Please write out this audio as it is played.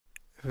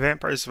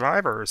Vampire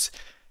Survivors.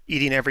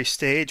 Eating every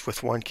stage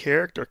with one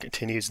character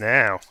continues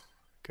now.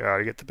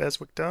 Gotta get the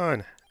BESWEC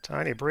done.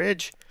 Tiny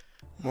bridge?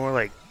 More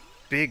like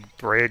big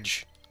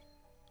bridge.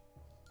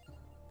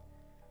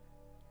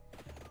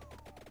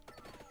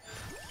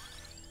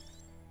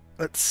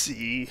 Let's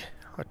see.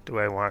 What do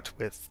I want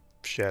with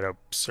Shadow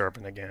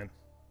Serpent again?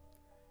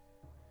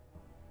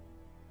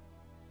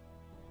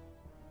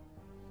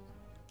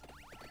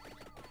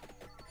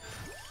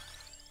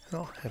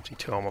 Oh, Empty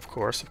Tome, of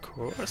course, of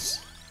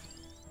course.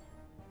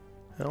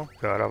 Oh,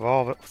 gotta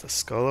evolve it with a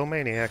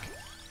Skullomaniac.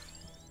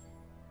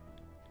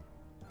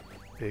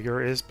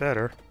 Bigger is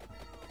better.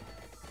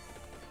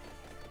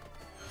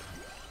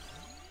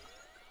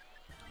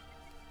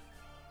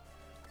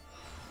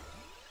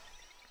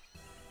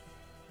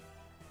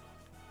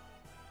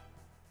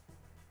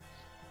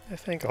 I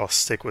think I'll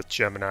stick with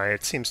Gemini.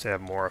 It seems to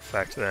have more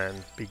effect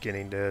than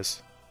Beginning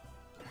does.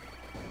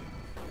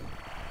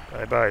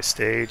 Bye-bye,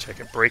 stage. I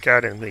can break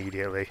out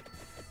immediately.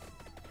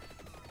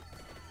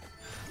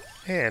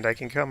 And I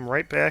can come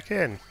right back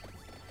in.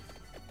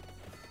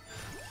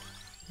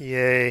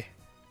 Yay.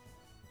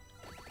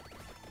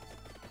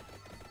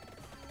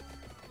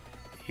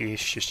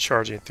 He's just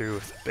charging through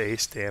with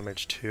base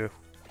damage, too.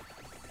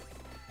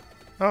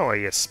 Oh, I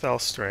get Spell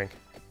String.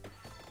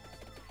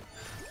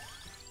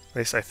 At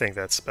least I think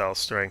that's Spell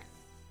String.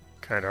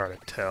 Kinda hard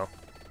to tell.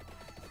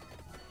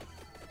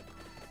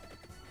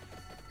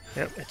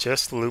 Yep, it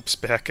just loops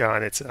back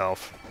on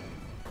itself.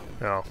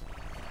 Oh.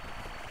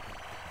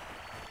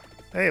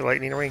 Hey,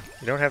 Lightning Ring,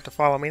 you don't have to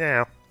follow me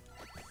now.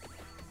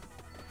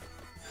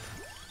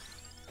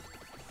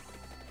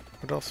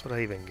 What else would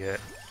I even get?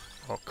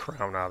 Well,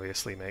 Crown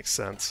obviously makes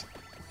sense.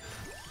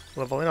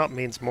 Leveling up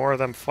means more of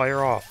them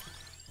fire off,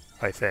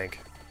 I think.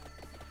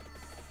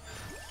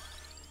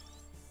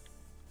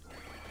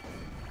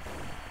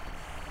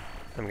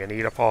 I'm gonna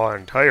eat up all our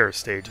entire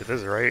stage at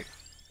this rate.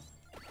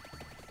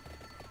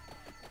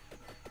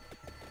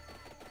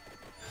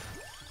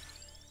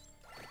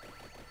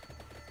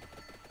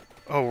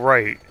 Oh,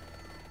 right.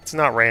 It's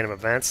not random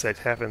events. That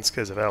happens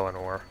because of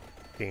Eleanor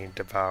being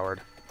devoured.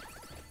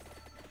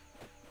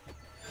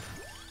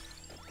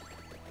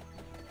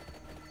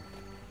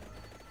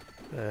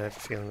 I have a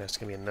feeling there's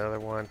going to be another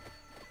one.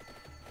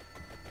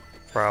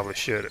 Probably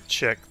should have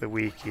checked the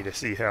wiki to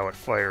see how it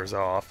fires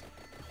off.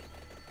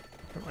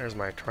 Oh, there's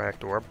my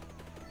attract orb.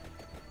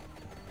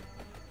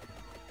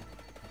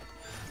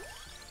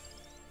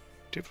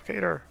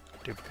 Duplicator.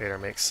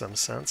 Duplicator makes some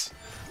sense.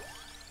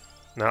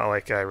 Not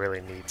like I really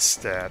need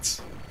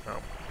stats.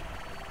 Oh.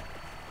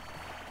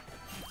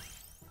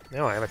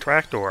 No, I have a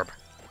attract orb.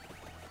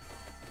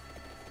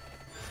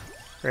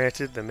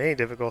 Granted, the main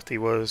difficulty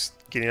was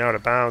getting out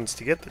of bounds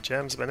to get the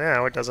gems, but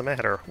now it doesn't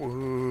matter.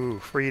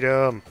 Woohoo!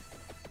 Freedom!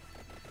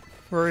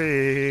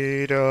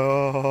 Freedom!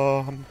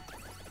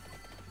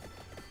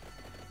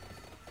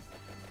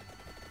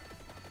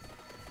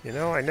 You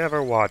know, I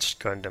never watched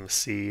Gundam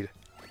Seed.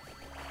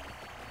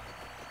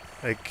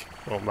 Like,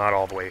 well, not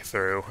all the way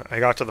through. I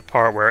got to the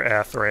part where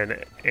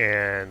Athrun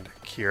and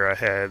Kira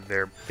had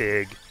their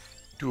big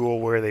duel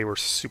where they were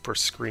super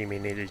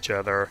screaming at each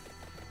other.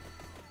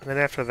 And then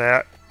after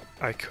that,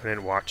 I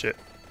couldn't watch it.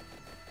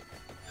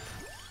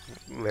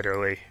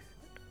 Literally.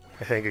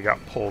 I think it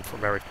got pulled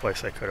from every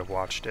place I could have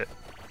watched it.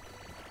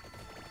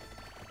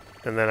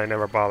 And then I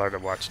never bothered to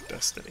watch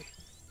Destiny.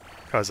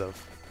 Because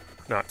of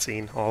not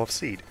seeing all of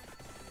Seed.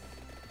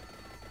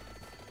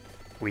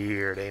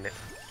 Weird, ain't it?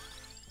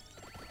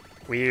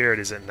 Weird,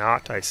 is it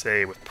not? I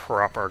say with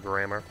proper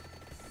grammar.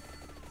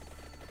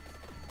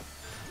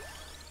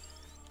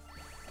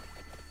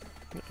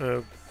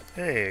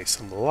 Hey,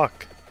 some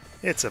luck.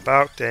 It's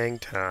about dang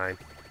time.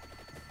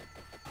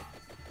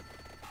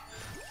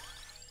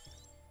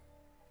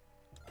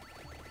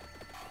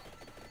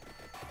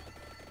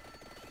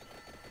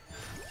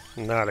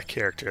 Not a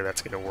character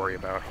that's going to worry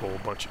about a whole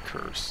bunch of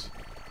curse.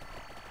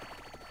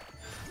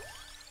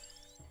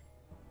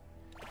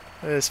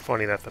 It's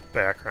funny that the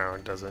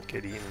background doesn't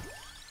get eaten.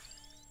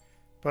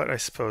 But I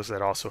suppose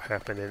that also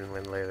happened in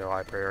Windlayer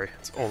Library.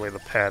 It's only the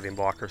pathing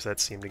blockers that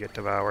seem to get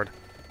devoured.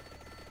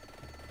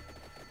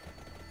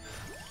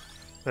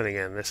 Then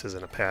again, this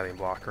isn't a pathing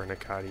blocker and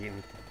it got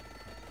eaten.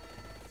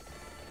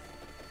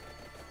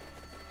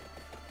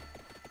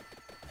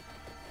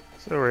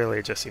 So really,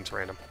 it just seems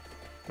random.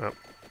 Oh.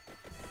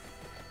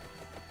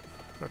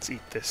 Let's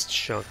eat this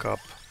chunk up.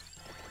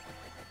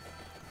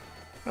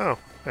 Oh,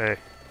 hey.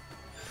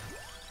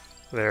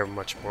 They're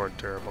much more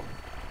durable.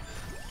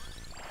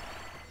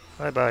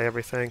 Bye-bye,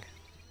 everything.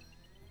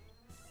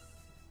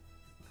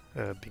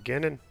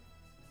 Beginning?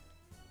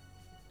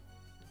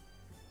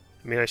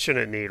 I mean, I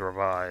shouldn't need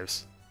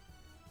revives.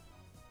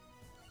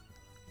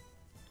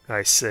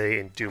 I say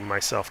and doom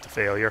myself to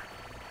failure.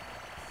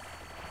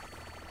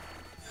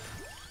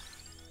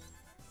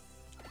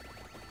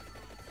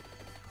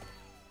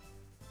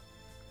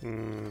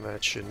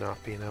 That should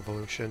not be an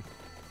evolution.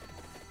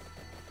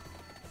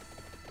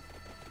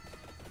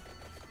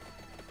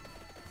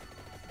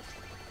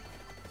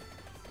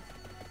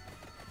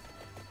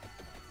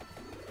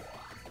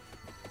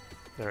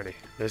 Alrighty,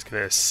 I'm just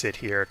gonna sit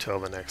here till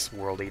the next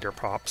World Eater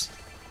pops.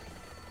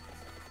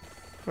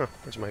 Huh,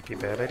 which might be a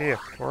bad idea.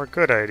 Or a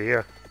good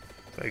idea.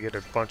 If I get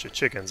a bunch of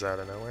chickens out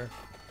of nowhere.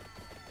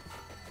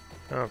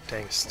 Oh,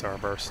 dang,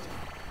 Starburst.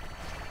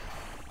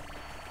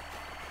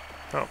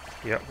 Oh,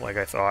 yep, like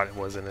I thought, it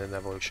wasn't an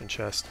evolution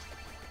chest.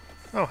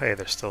 Oh, hey,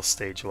 there's still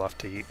stage left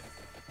to eat.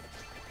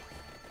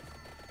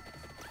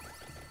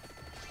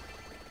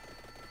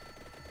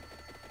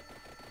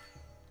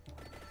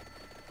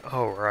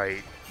 Oh,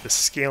 right. The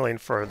scaling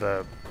for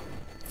the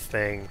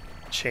thing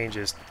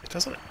changes. It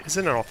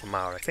isn't it off a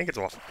mount? I think it's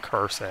off a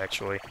curse,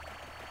 actually.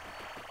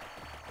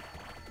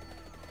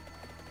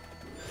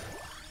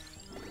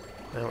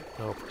 I don't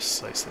know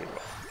precisely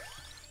what.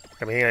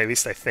 I mean, at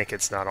least I think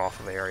it's not off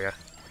of area.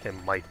 It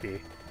might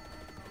be.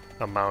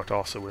 A mount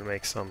also would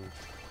make some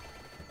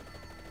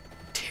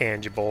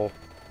tangible,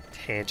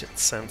 tangent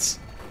sense.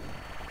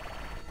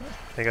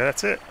 I think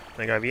that's it. I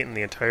think I've eaten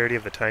the entirety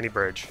of the tiny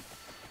bridge.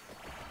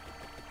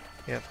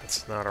 Yep,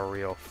 it's not a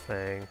real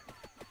thing.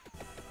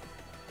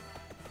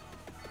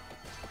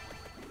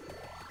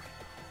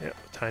 Yep,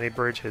 the tiny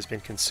bridge has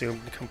been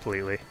consumed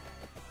completely.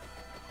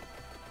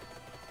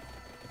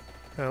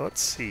 Now,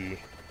 let's see.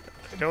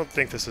 I don't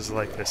think this is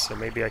like this, so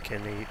maybe I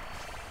can eat...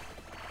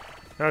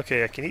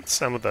 Okay, I can eat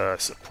some of the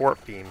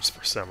support beams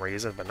for some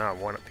reason, but not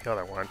one of the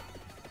other one.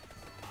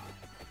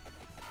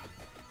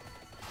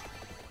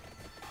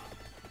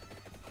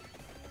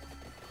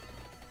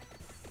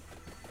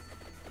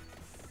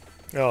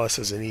 Oh, this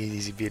is an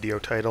easy video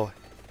title.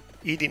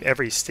 Eating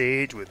every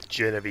stage with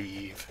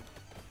Je-Ne-Viv.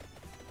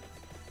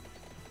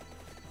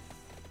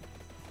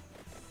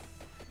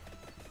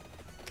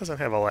 Doesn't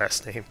have a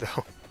last name,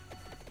 though.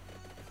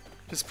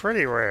 It's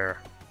pretty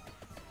rare.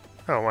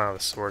 Oh wow, the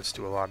swords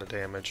do a lot of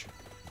damage.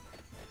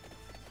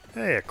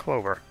 Hey, a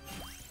clover.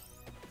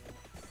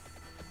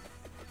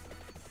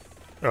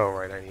 Oh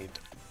right, I need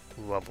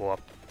to level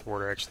up in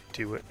order to actually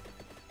do it.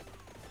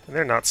 And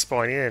they're not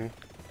spawning in.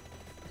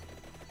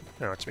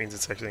 No, which means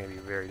it's actually going to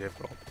be very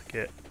difficult to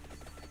get.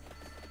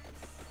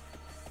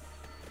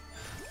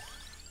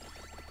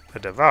 A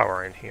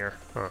Devourer in here,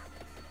 huh.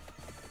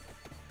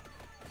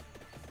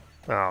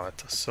 Oh, that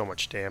does so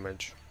much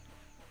damage.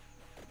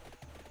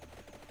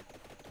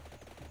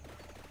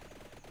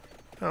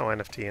 Oh,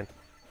 NFTing.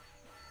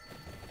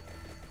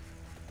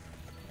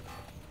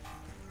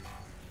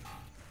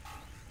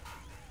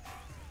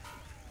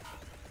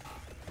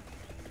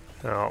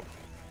 Oh.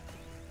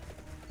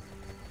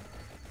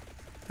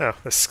 Oh,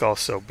 this skull's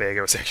so big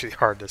it was actually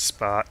hard to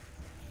spot.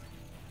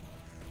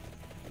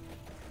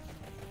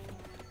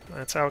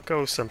 That's how it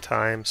goes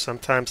sometimes.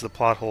 Sometimes the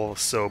plot hole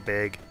is so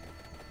big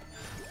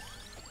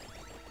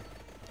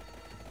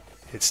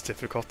it's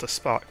difficult to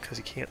spot because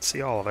you can't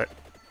see all of it.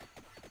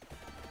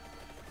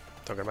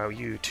 Talking about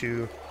you,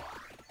 too.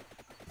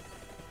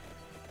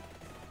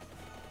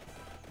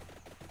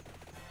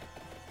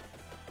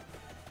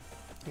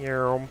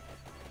 Come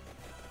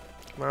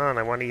on,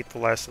 I want to eat the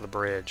last of the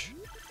bridge.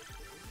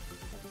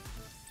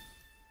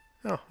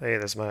 Oh, hey,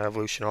 there's my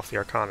evolution off the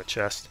Arcana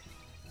chest.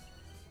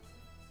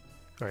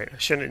 Alright, I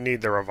shouldn't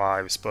need the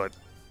revives, but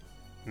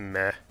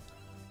meh.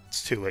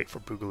 It's too late for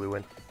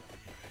Boogalooing.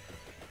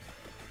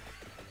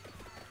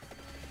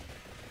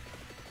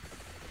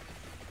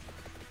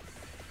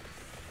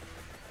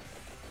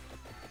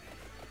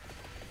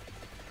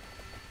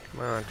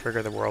 Come on,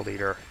 trigger the World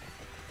Eater.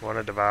 I want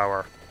to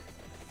devour.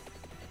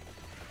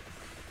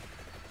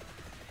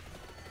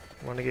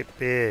 I want to get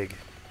big.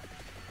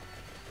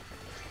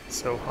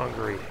 So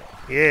hungry.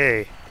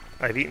 Yay!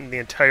 I've eaten the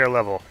entire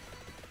level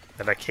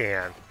that I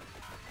can.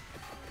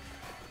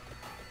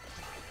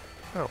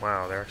 Oh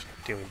wow, they're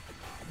doing...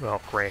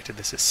 Well, granted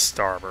this is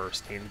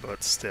starbursting,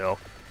 but still.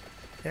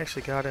 They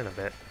actually got in a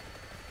bit.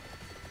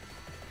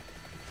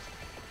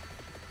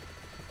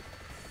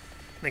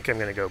 I think I'm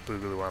going to go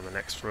Boogaloo on the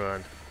next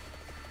run.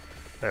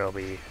 That'll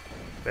be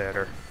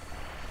better.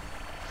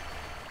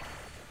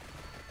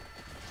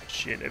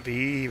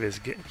 Je-Ne-Viv is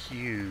getting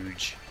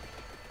huge.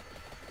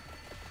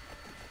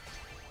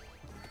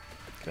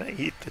 Can I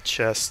eat the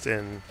chest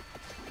and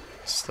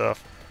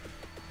stuff?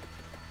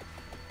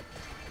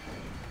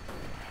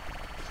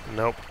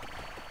 Nope.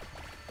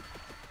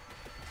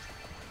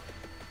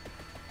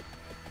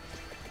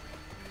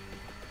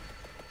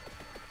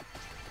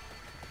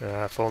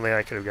 If only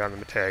I could have gotten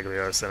the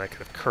Metaglios, then I could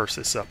have cursed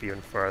this up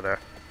even further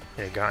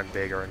and gotten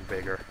bigger and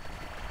bigger.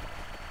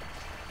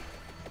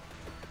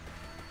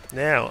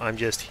 Now I'm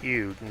just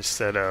huge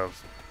instead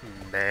of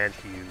man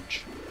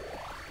huge.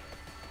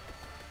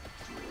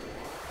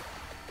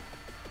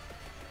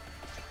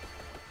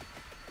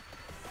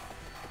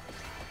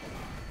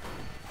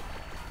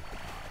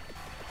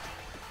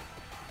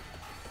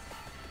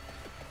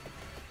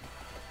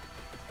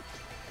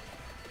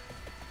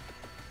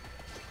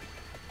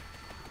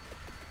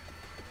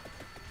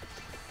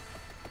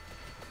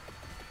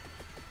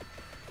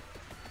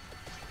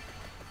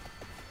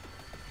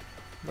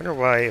 I wonder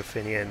why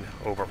Aphinian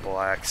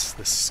overblacks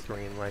this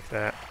screen like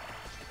that.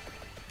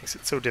 Makes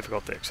it so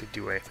difficult to actually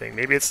do anything.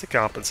 Maybe it's to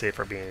compensate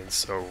for being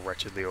so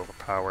wretchedly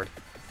overpowered.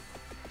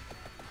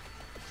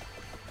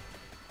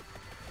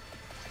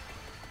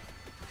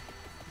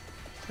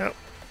 Nope.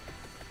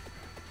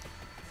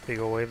 Big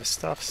old wave of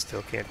stuff,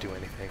 still can't do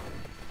anything.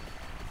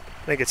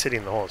 I think it's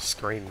hitting the whole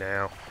screen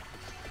now.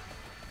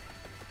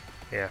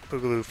 Yeah,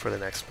 Boogaloo for the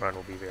next run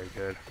will be very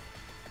good.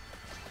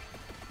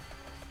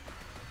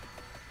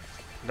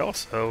 And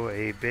also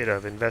a bit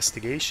of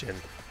investigation.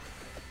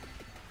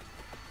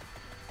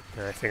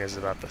 And I think it's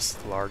about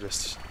the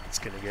largest it's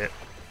going to get.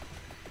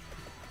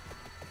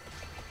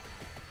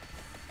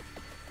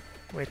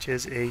 Which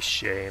is a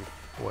shame,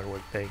 one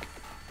would think.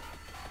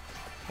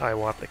 I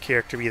want the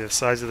character to be the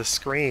size of the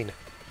screen.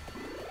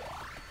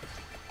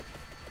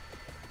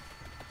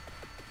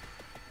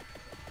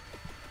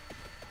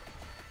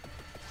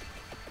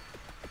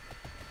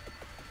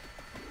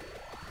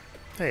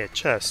 Hey, a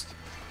chest.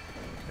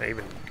 Can I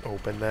even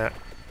open that?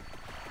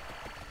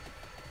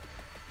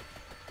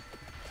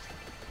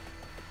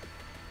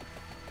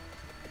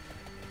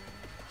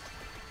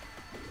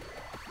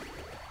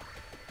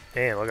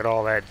 Man, look at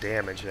all that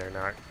damage they're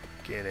not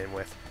getting in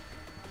with.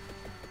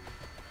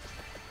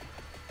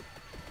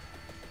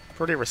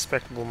 Pretty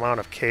respectable amount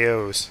of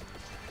KOs.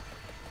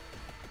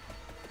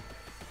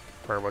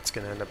 For what's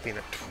going to end up being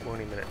a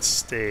 20-minute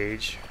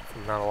stage.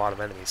 Not a lot of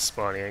enemies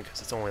spawning in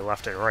because it's only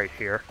left and right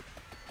here.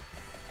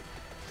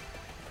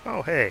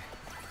 Oh, hey.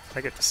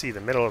 I get to see the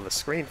middle of the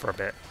screen for a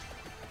bit.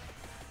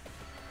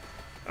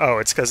 Oh,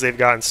 it's because they've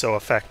gotten so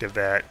effective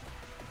that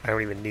I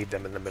don't even need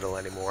them in the middle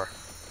anymore.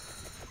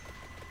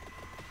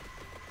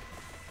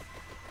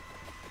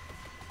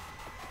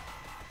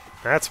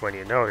 That's when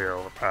you know you're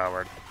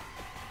overpowered.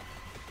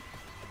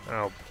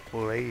 Oh,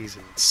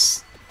 blazing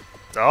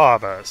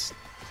starburst.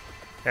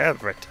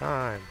 Every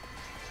time.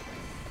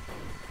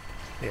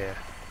 Yeah.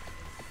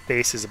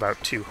 Base is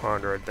about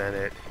 200, then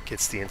it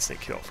gets the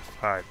instant kill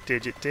for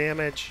 5-digit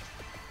damage.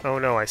 Oh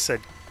no, I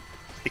said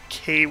the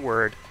K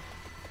word.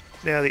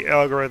 Now the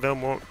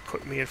algorithm won't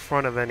put me in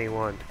front of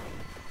anyone.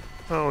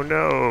 Oh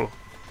no.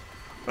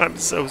 I'm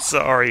so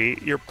sorry.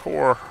 Your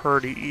poor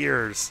hurdy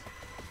ears.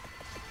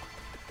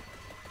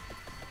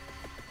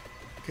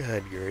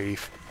 Good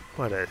grief.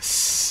 What a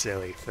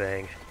silly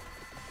thing.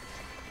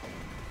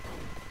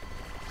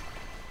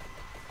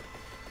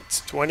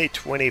 It's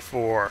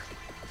 2024.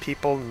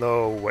 People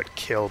know what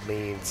kill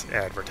means,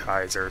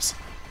 advertisers.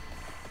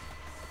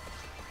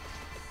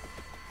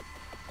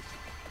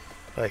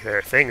 Like, there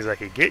are things I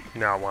could get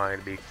you not wanting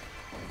to be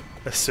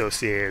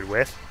associated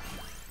with.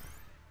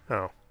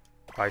 Oh.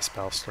 By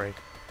spell string.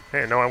 I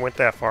didn't know I went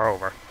that far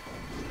over.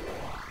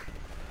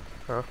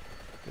 Huh?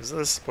 Is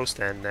this supposed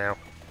to end now?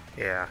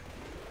 Yeah.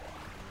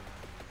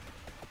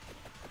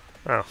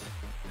 Oh.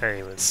 I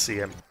didn't even see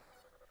him.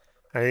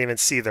 I didn't even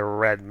see the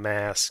red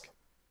mask.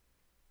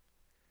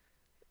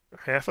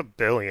 500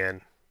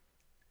 million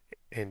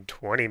in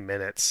 20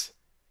 minutes.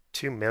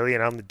 2 million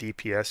on the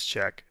DPS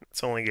check.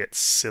 It's only gets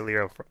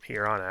sillier from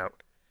here on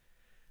out.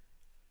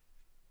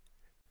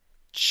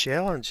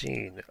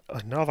 Challenging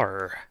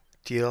another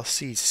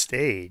DLC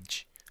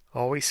stage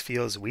always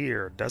feels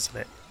weird, doesn't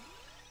it?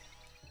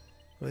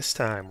 This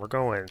time we're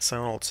going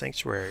Silent Old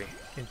Sanctuary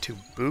into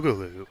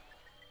Boogaloo,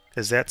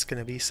 because that's going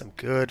to be some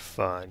good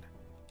fun.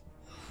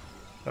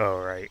 Oh,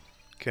 right.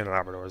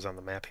 Labrador's on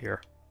the map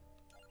here.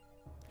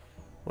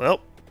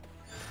 Well,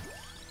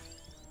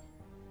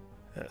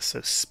 so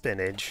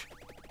spinach.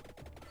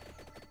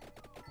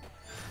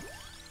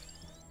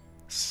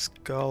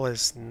 Skull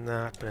is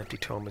not, but Empty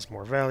Tome is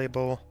more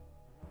valuable.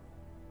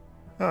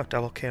 Oh,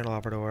 double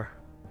candelabra.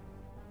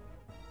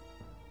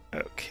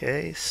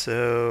 Okay,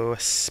 so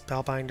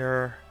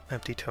Spellbinder,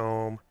 Empty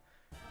Tome,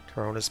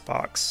 Corona's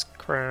Box,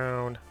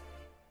 Crown,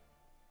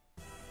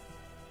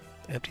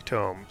 Empty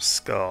Tome,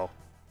 Skull,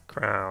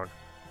 Crown,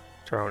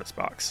 Corona's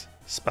Box,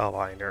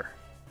 Spellbinder.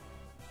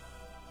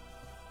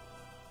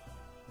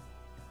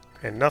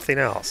 And nothing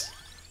else.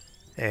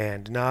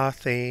 And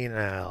nothing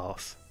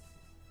else.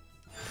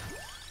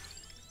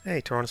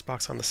 Hey, Torona's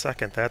Box on the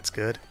second, that's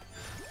good.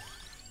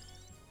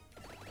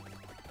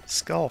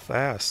 Skull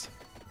fast.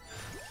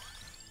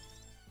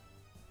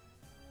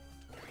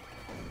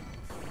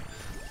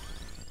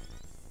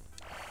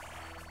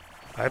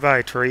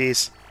 Bye-bye,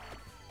 trees.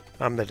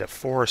 I'm the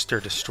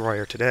Deforester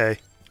Destroyer today.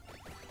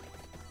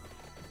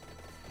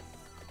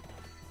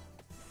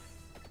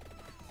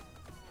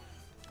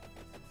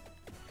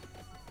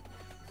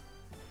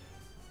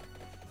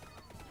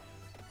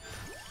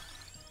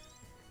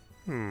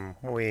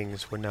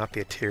 Wings would not be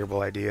a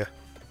terrible idea.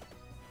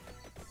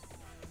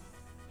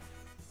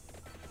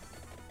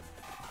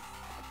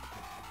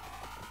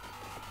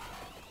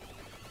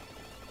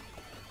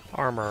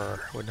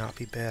 Armor would not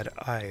be bad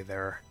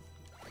either.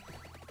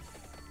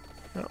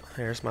 Oh,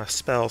 there's my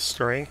spell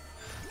string.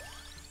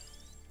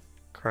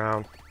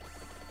 Crown.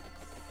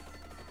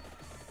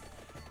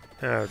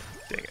 Oh,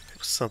 dang it. It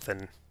was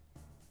something.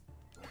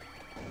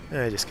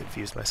 I just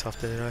confused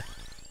myself, didn't I?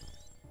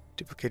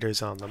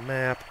 Duplicators on the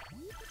map.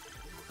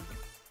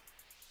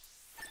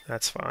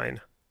 That's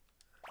fine.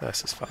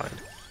 This is fine.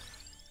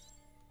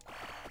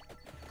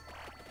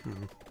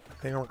 I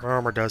think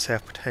armor does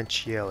have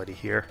potentiality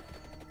here.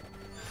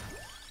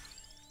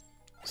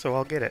 So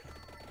I'll get it.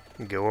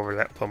 And go over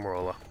that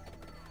Pumrola.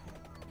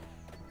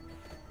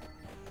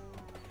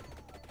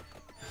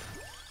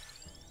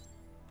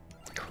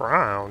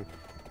 crown.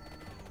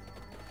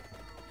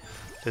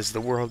 Does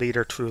the World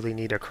Eater truly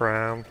need a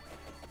crown?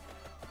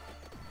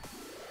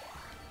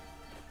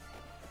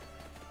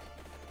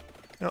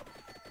 Oh.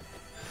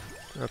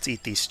 Let's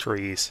eat these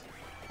trees.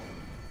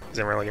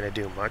 Isn't really going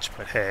to do much,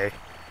 but hey.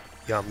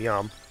 Yum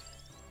yum.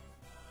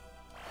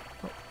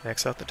 Oh,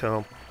 max out the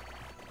tome.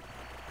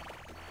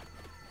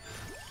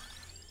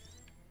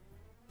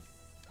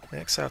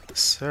 Max out the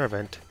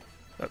Servant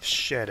of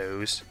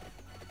Shadows.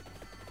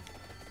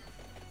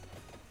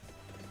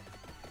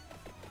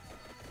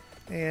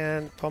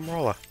 And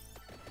Palmarola.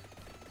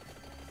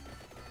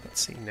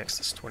 Let's see,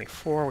 next is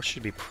 24, which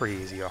should be pretty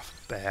easy off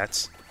of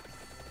bats.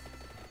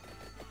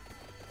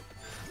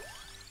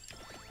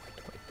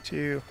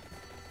 22.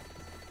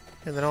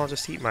 And then I'll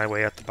just eat my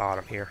way at the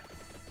bottom here.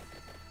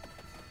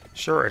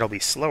 Sure, it'll be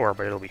slower,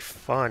 but it'll be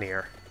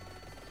funnier.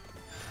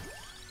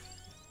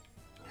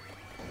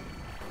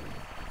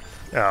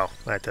 Oh,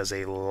 that does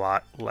a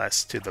lot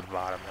less to the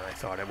bottom than I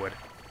thought it would.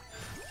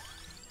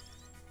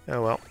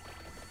 Oh well.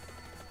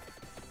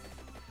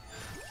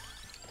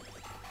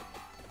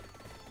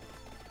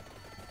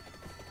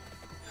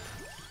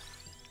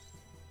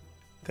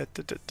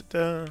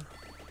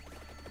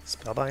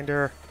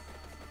 Spellbinder.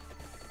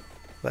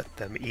 Let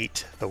them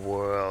eat the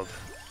world.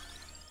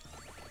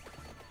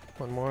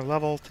 One more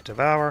level to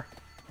devour.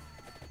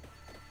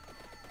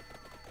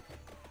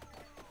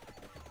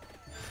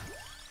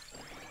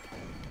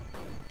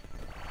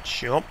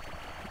 Jump.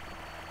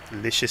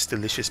 Delicious,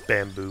 delicious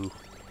bamboo.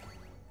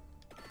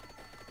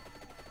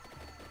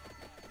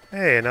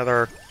 Hey,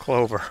 another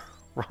clover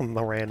from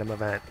the random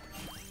event.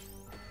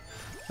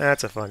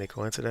 That's a funny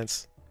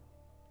coincidence.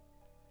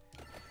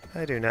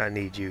 I do not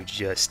need you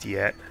just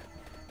yet.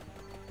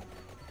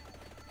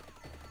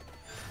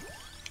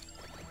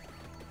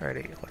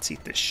 Alrighty, let's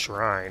eat this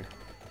shrine.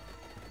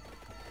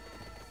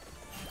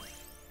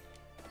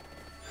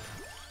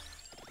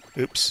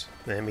 Oops,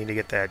 didn't mean to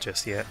get that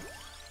just yet.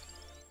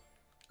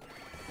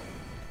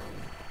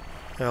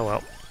 Oh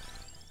well.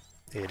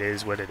 It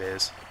is what it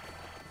is.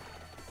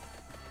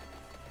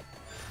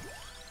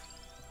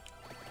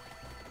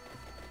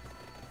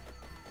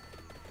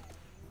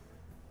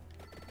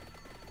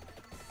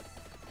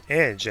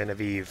 And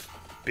Je-Ne-Viv,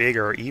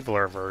 bigger,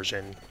 eviler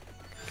version,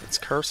 gets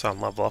Curse on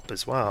level up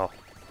as well.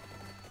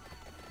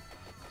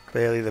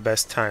 Clearly the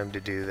best time to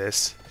do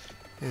this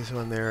is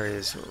when there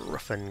is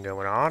roofing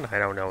going on. I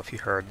don't know if you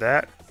heard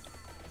that.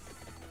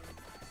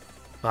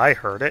 I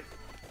heard it,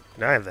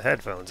 and I have the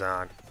headphones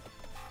on.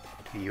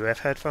 Do you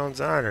have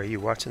headphones on, or are you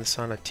watching this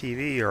on a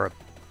TV or a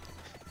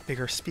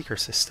bigger speaker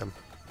system?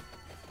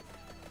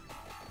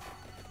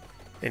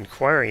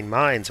 Inquiring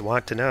minds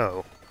want to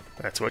know.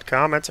 That's what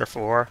comments are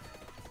for.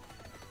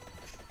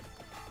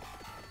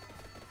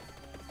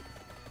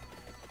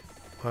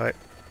 What?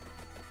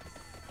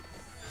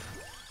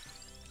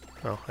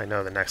 Well, I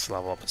know the next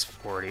level up is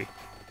 40.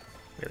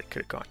 Really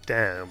could have gone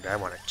down, but I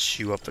want to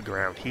chew up the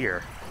ground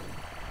here.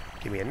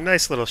 Give me a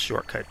nice little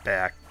shortcut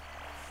back.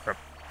 Or a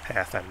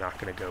path I'm not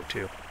going to go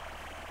to.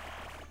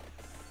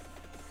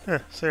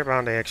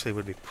 Sarabande actually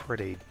would be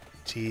pretty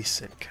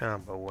decent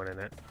combo, wouldn't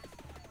it?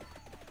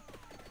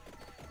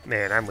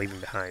 Man, I'm leaving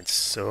behind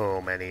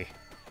so many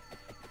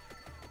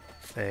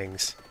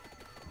things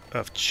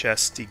of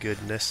chesty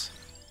goodness.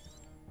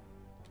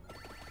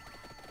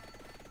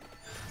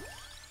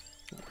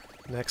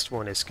 Next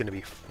one is going to be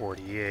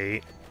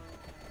 48.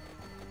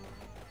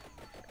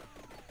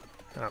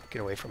 Oh,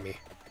 get away from me.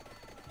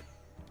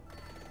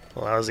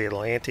 Lousy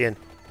Atlantean.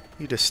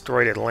 You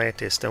destroyed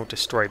Atlantis, don't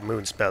destroy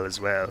Moonspell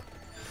as well.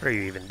 What are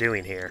you even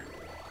doing here?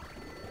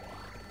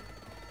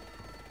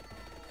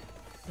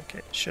 Okay,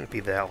 it shouldn't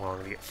be that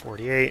long to get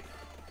 48.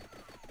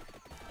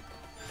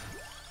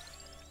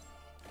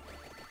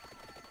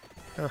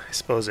 Oh, I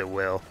suppose it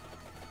will.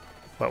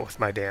 But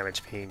with my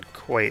damage being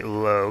quite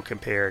low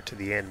compared to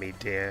the enemy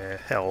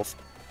health,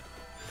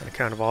 on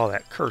account of all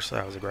that curse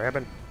I was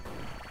grabbing.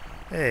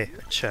 Hey,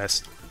 a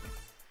chest.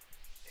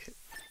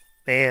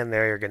 And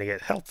there you're going to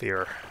get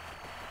healthier.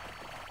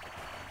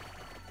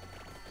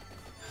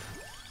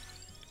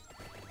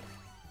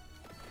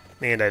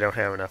 And I don't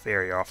have enough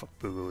area off of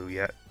Boogaloo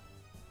yet.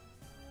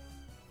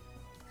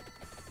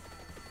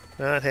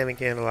 Not having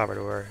Candelabra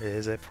Door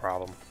is a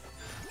problem.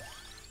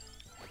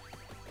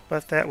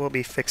 But that will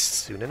be fixed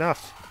soon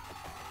enough.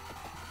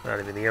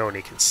 Not even the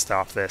Oni can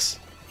stop this.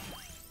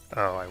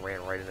 Oh, I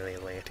ran right into the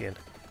Atlantean.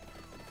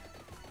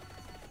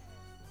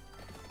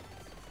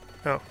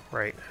 Oh,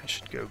 right. I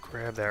should go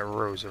grab that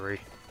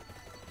rosary.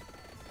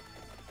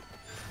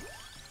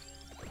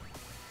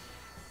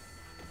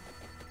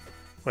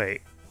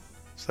 Wait.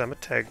 Is that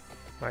Metag...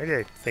 Why did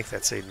I think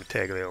that said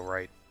Metaglio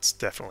right? It's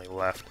definitely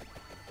left.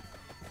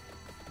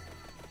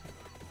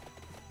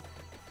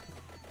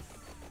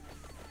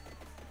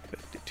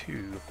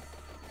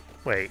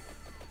 Wait.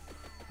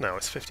 No,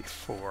 it's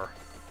 54.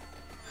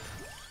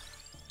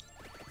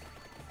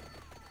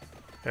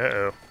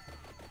 Uh-oh.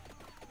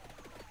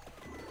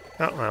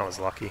 Oh, that was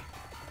lucky.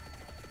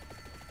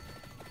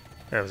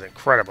 That was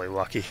incredibly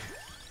lucky.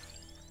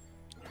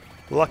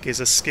 Luck is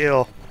a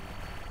skill.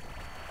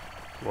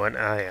 one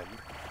I am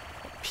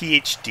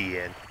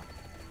PhD in.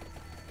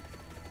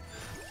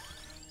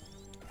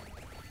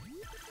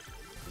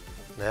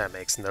 That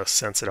makes no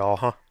sense at all,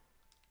 huh?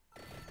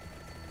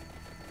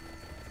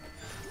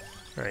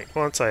 Alright,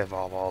 once I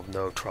evolve, I'll have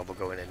no trouble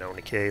going in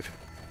Oni Cave.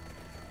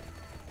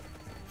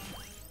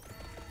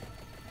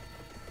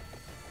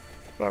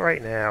 But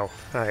right now,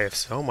 I have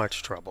so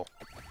much trouble.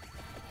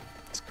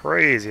 It's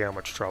crazy how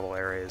much trouble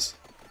there is.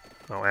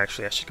 Oh,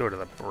 actually, I should go to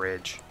the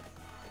bridge.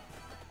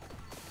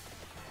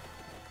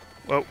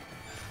 Whoa.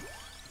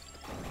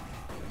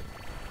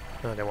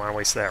 I didn't want to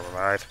waste that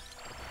revive.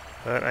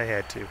 But I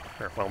had to.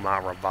 Or, well,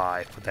 not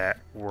revive, but that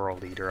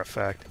World Eater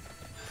effect.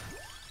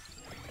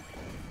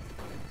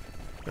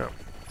 Oh.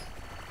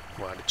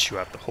 Wanted to chew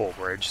out the whole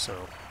bridge,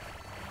 so...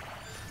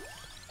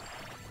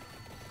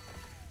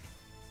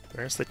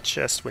 Where's the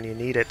chest when you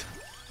need it?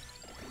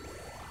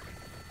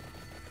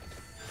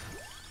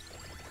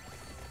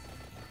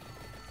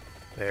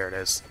 There it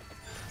is.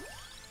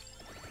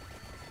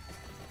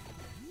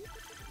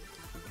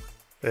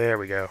 There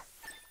we go.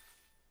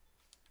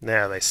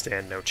 Now they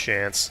stand no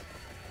chance.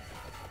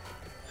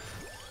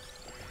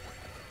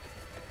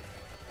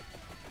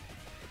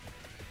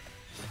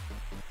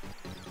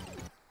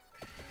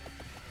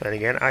 Then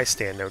again, I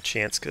stand no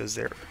chance because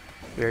they're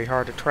very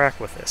hard to track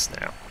with this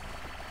now.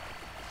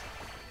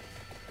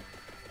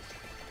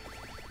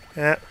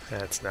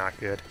 That's not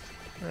good.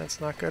 That's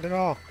not good at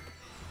all.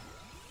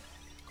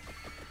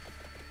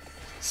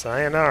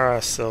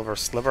 Sayonara, Silver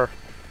Sliver.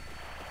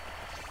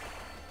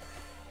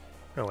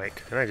 Oh wait,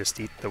 can I just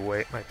eat the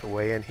way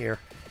in here?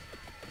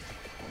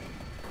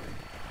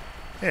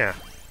 Yeah,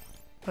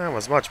 that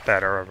was much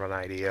better of an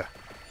idea.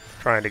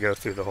 Trying to go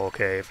through the whole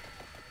cave.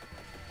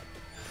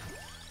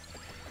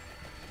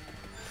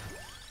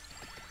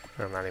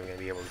 I'm not even going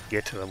to be able to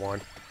get to the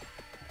one.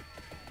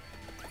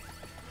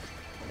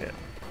 Yeah.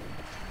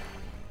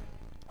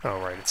 Oh,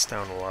 right, it's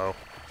down low.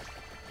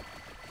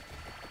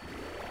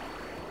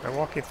 I'm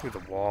walking through the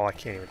wall, I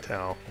can't even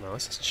tell. No,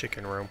 this is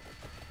chicken room.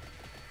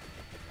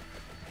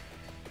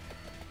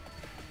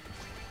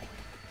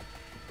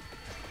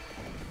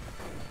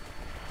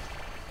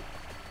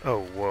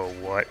 Oh, whoa,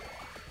 what?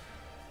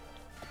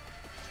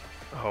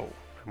 Oh,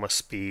 it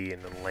must be an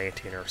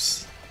Atlantean or...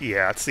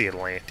 Yeah, it's the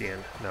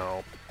Atlantean.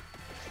 No.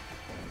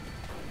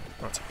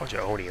 Oh, it's a bunch of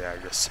Oni that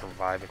are just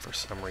surviving for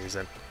some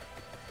reason.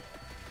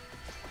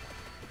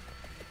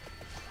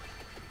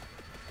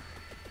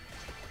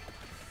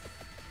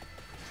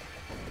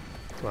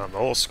 Come on, the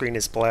whole screen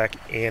is black,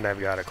 and I've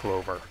got a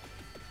clover.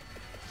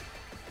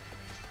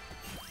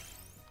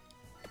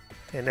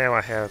 And now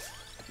I have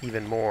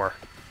even more.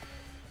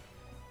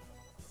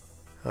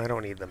 I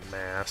don't need the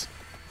mask.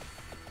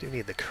 I do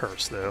need the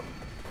curse, though.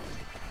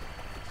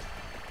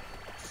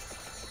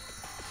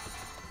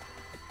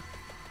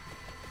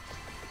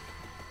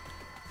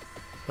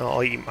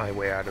 I'll eat my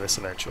way out of this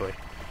eventually.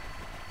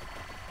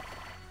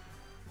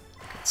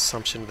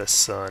 Consumption of the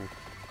sun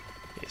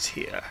is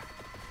here.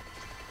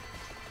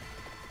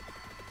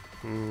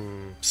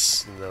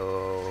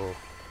 Snow.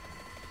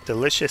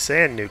 Delicious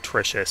and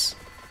nutritious.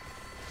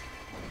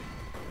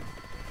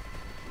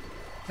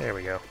 There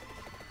we go.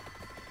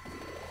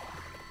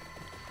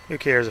 Who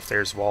cares if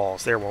there's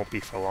walls? There won't be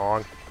for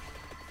long.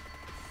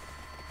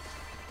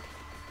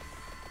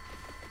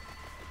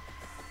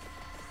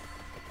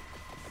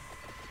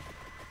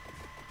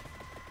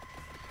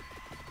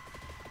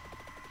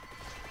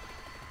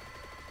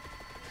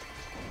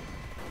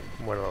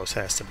 One of those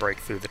has to break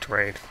through the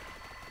terrain.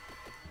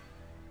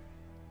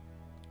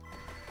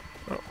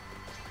 Oh.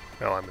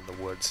 Well, I'm in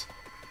the woods.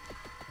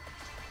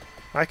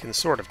 I can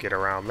sort of get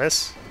around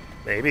this.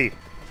 Maybe.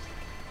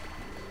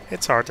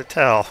 It's hard to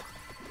tell.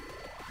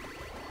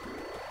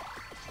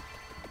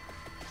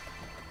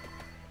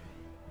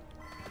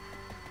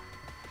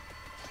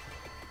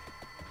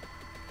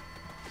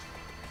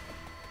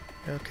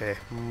 Okay,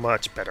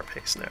 much better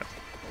pace now.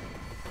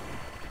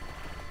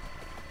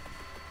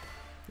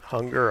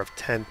 Hunger of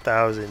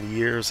 10,000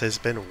 years has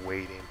been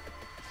waiting.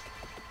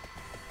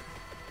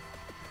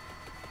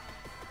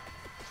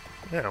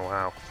 Oh,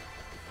 wow.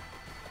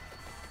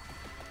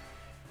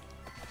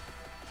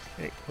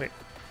 Hey, wait,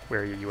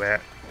 where are you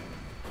at?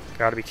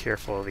 Gotta be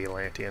careful of the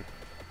Atlantean.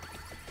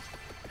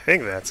 I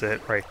think that's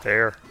it right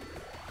there.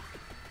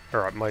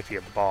 Or it might be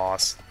a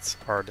boss. It's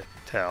hard to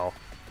tell.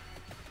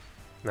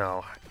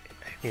 No,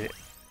 I mean it.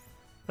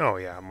 Oh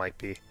yeah, it might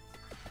be.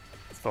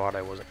 Thought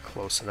I wasn't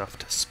close enough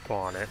to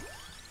spawn it.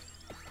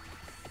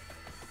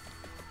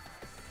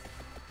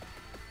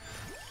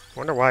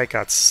 Wonder why it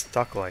got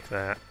stuck like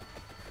that.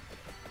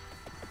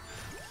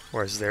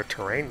 Or is there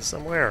terrain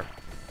somewhere?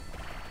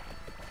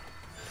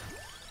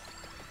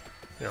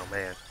 Oh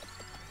man.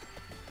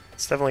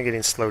 It's definitely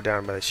getting slowed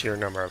down by the sheer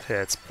number of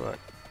hits, but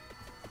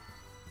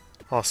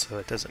also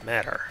it doesn't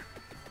matter.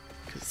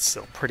 Because it's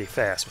still pretty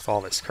fast with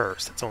all this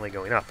curse. It's only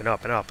going up and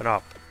up and up and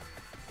up.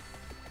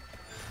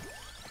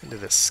 Into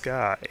the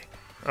sky.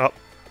 Oh.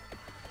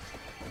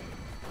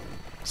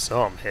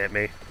 Some hit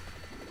me.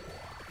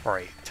 Or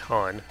a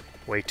ton.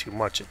 Way too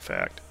much, in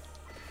fact.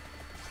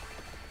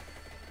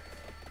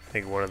 I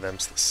think one of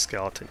them's the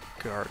skeleton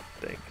guard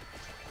thing.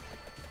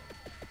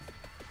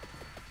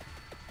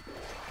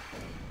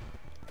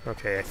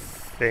 Okay, I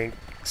think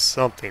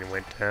something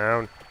went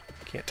down.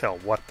 Can't tell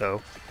what,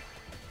 though.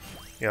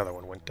 The other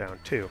one went down,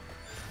 too.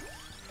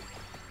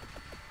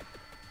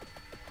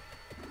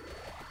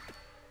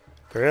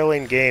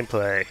 Thrilling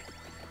gameplay.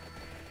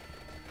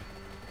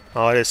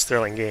 Oh, it is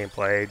thrilling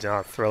gameplay, it's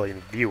not a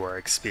thrilling viewer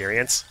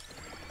experience.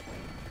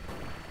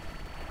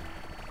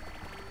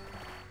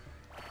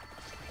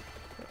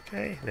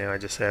 Okay, now I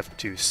just have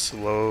to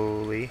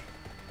slowly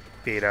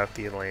bait out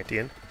the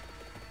Atlantean.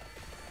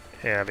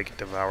 Have it get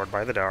devoured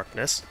by the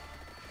darkness.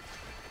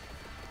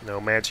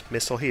 No magic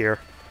missile here.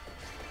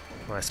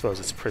 Well, I suppose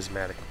it's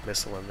prismatic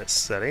missile in this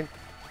setting.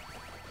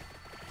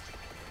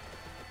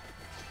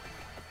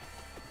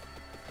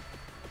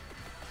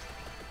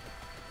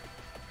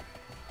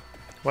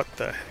 What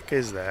the heck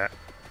is that?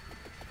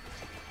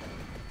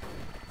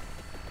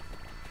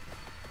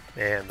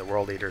 Man, the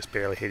World Eater is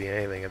barely hitting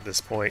anything at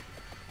this point.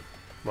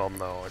 Well,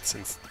 no, I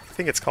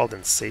think it's called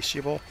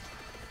insatiable.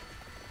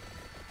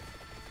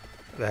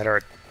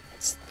 The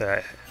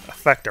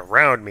effect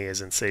around me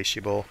is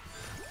insatiable.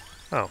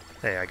 Oh,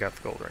 hey, I got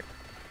the gold ring.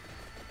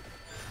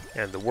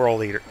 And the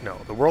World Eater, no,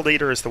 the World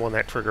Eater is the one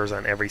that triggers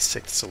on every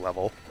 6th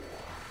level.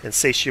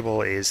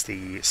 Insatiable is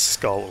the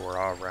skull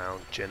aura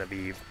around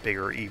Je-Ne-Viv,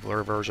 bigger,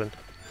 eviler version.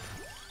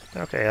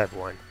 Okay, I have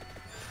one.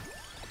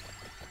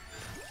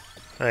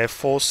 I have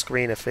full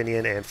screen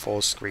Athenian and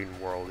full screen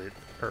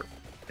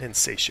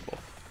Insatiable.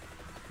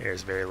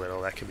 There's very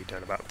little that can be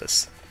done about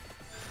this.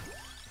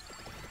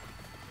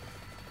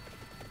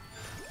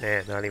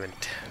 Man, not even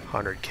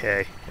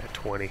 100k at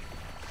 20.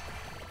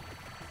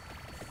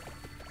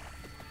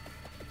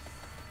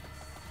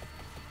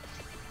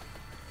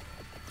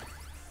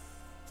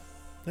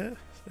 Yeah.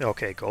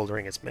 Okay, gold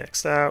ring is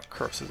maxed out.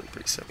 Curse is at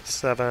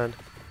 377.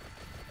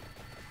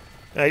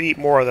 I'd eat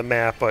more of the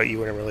map, but you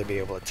wouldn't really be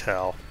able to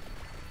tell.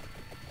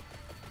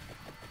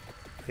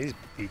 These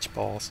beach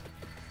balls.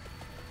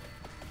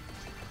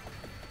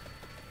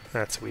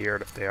 That's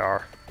weird if they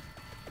are.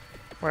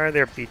 Why are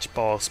there beach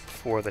balls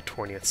before the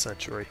 20th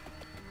century?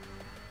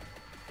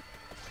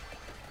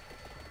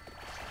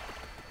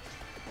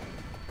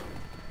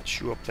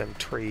 Chew up them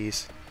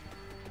trees.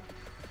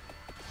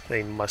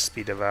 They must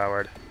be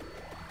devoured.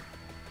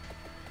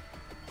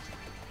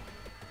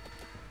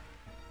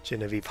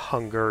 Je-Ne-Viv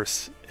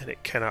hungers, and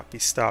it cannot be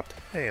stopped.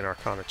 Hey, an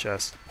Arcana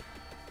chest.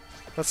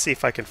 Let's see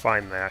if I can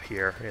find that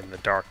here in the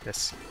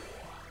darkness.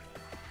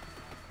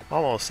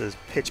 Almost as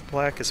pitch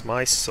black as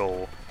my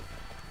soul.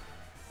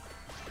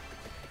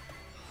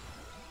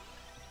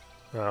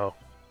 Oh.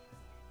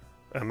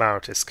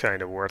 Amount is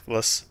kind of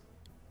worthless.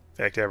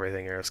 In fact,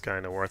 everything here is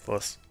kind of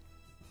worthless.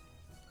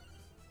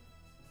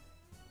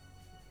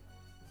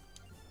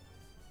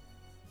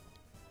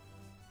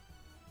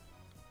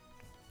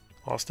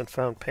 Lost and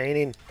found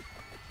painting.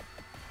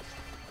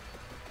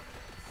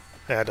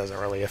 That doesn't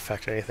really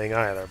affect anything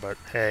either, but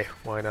hey,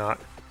 why not?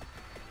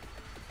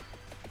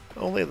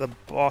 Only the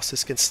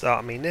bosses can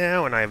stop me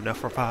now, and I have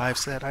enough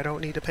revives that I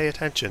don't need to pay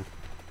attention.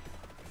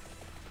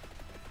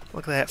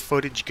 Look at that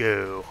footage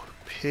go.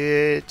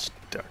 Pitch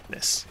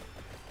darkness.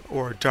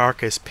 Or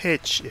darkest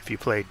pitch if you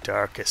play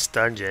Darkest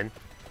Dungeon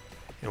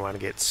and want to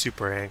get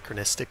super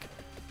anachronistic.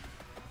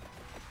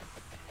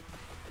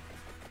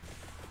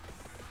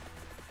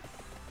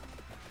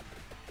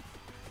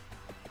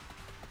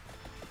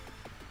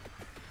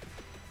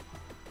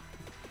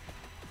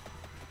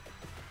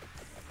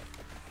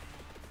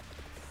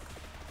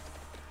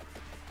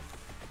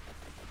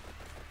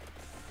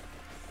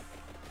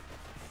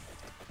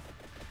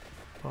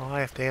 Well,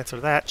 I have to answer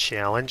that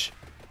challenge.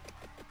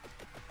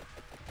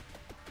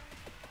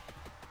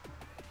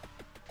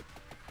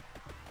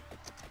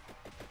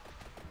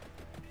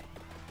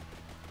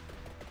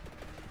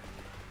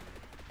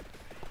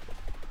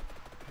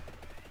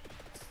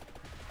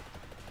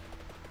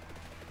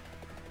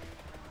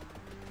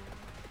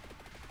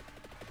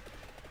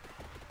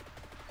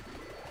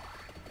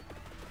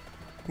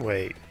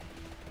 Wait.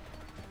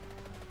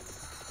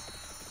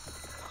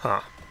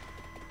 Huh.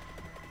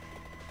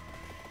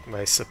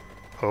 I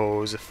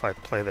suppose if I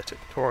play the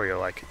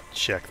tutorial I could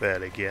check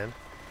that again.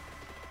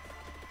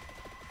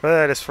 But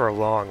that is for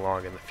long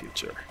in the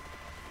future.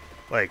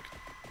 Like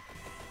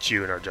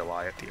June or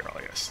July at the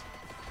earliest.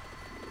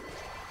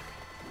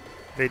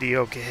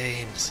 Video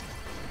games.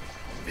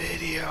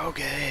 Video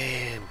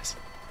games.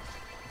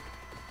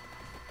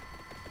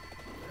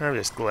 I'm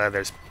just glad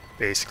there's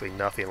basically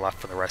nothing left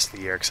for the rest of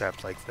the year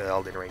except like the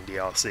Elden Ring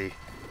DLC.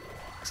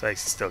 Because I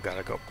still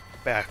gotta go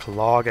back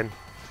logging.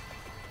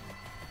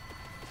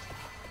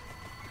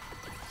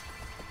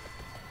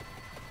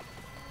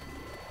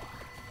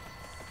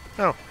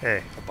 Oh,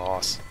 hey, a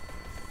boss.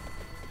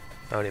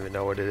 I don't even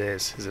know what it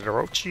is. Is it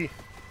Orochi?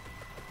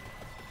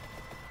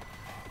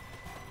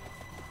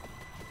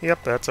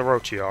 Yep, that's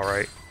Orochi,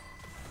 alright.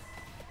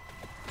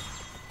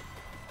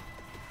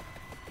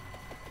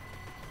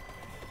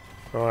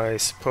 Well, I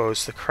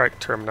suppose the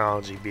correct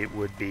terminology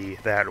would be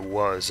that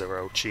was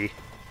Orochi.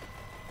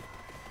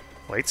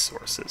 Light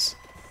sources.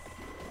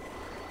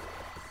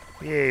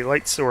 Yay,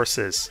 light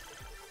sources.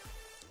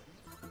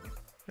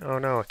 Oh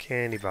no, a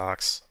candy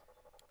box.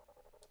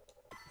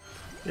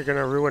 You're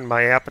gonna ruin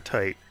my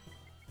appetite.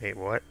 Wait,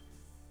 what?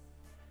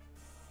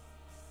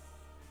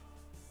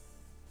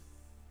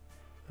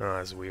 Oh,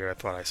 that's weird. I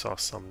thought I saw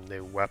some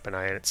new weapon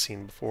I hadn't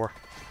seen before.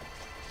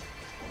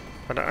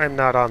 But I'm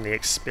not on the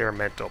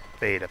experimental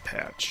beta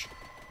patch.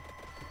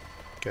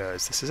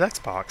 Because this is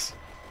Xbox,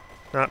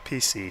 not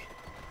PC.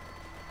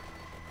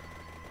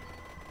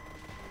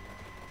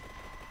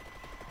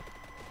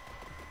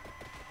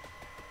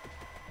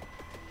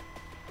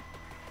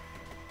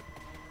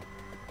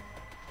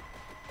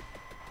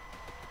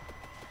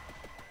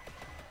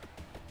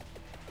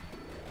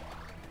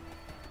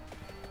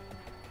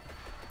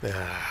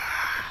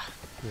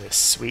 The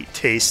sweet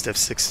taste of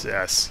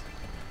success.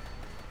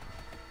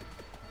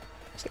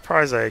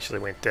 Surprised I actually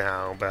went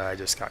down, but I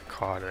just got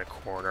caught in a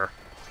corner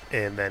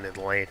and then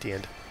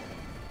Atlantean.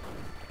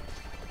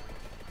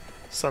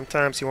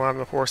 Sometimes you want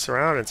them to horse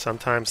around and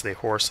sometimes they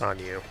horse on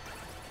you.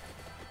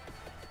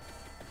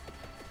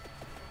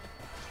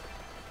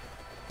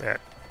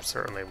 That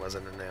certainly was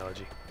an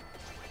analogy.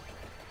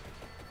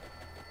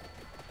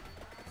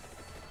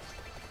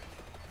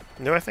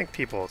 You know, I think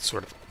people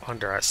sort of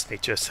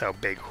underestimate just how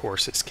big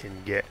horses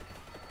can get.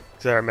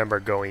 Because I remember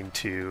going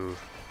to,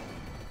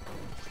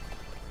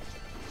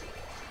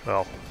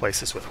 well,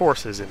 places with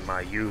horses in my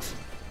youth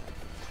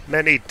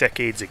many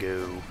decades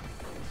ago.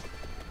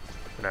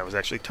 When I was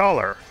actually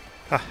taller.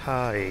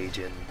 Haha,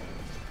 aging.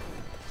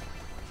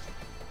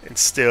 And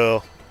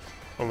still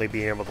only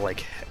being able to,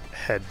 like,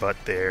 headbutt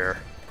their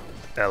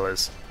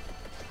bellas.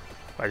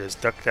 If I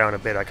just ducked down a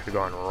bit, I could have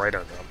gone right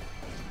under them.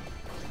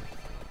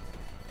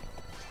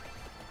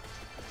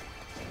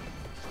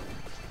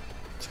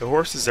 So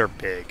horses are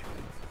big.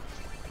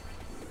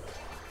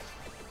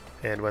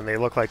 And when they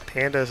look like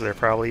pandas, they're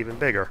probably even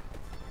bigger.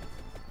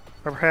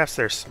 Or perhaps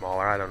they're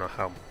smaller. I don't know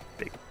how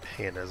big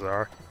pandas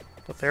are.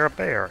 But they're a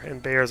bear,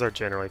 and bears are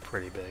generally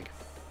pretty big.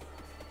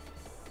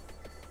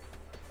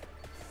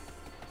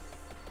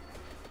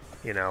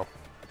 You know,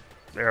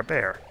 they're a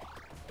bear.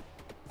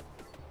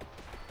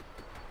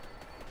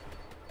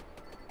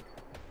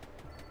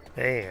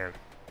 Man.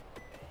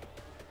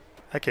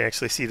 I can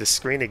actually see the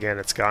screen again,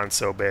 it's gotten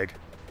so big.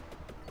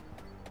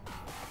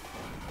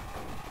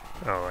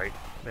 Alright,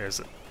 there's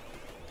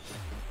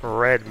a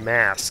red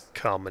mask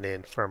coming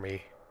in for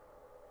me.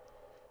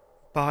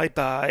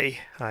 Bye-bye,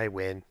 I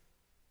win.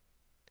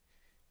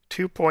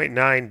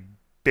 2.9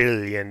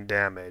 billion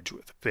damage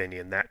with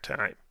Opinion that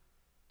time.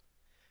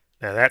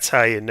 Now that's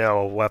how you know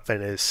a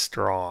weapon is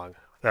strong.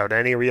 Without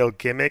any real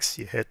gimmicks,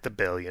 you hit the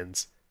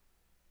billions.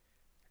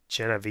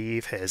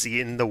 Je-Ne-Viv has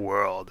eaten the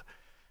world.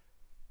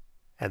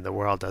 And the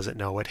world doesn't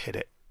know what hit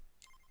it.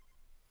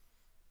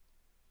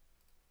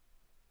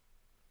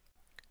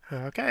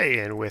 Okay,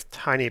 and with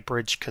Tiny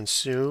Bridge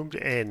consumed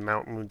and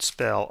Mount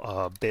Moonspell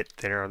a bit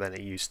thinner than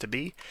it used to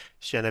be,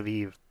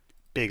 Je-Ne-Viv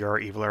bigger,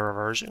 eviler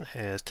version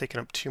has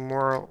taken up 2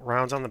 more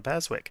rounds on the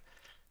BESWEC.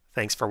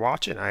 Thanks for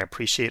watching. I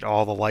appreciate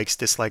all the likes,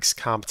 dislikes,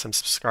 comments, and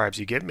subscribes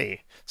you give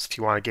me. So if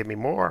you want to give me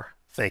more,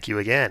 thank you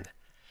again.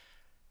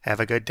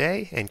 Have a good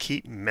day and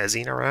keep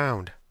mezzying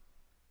around.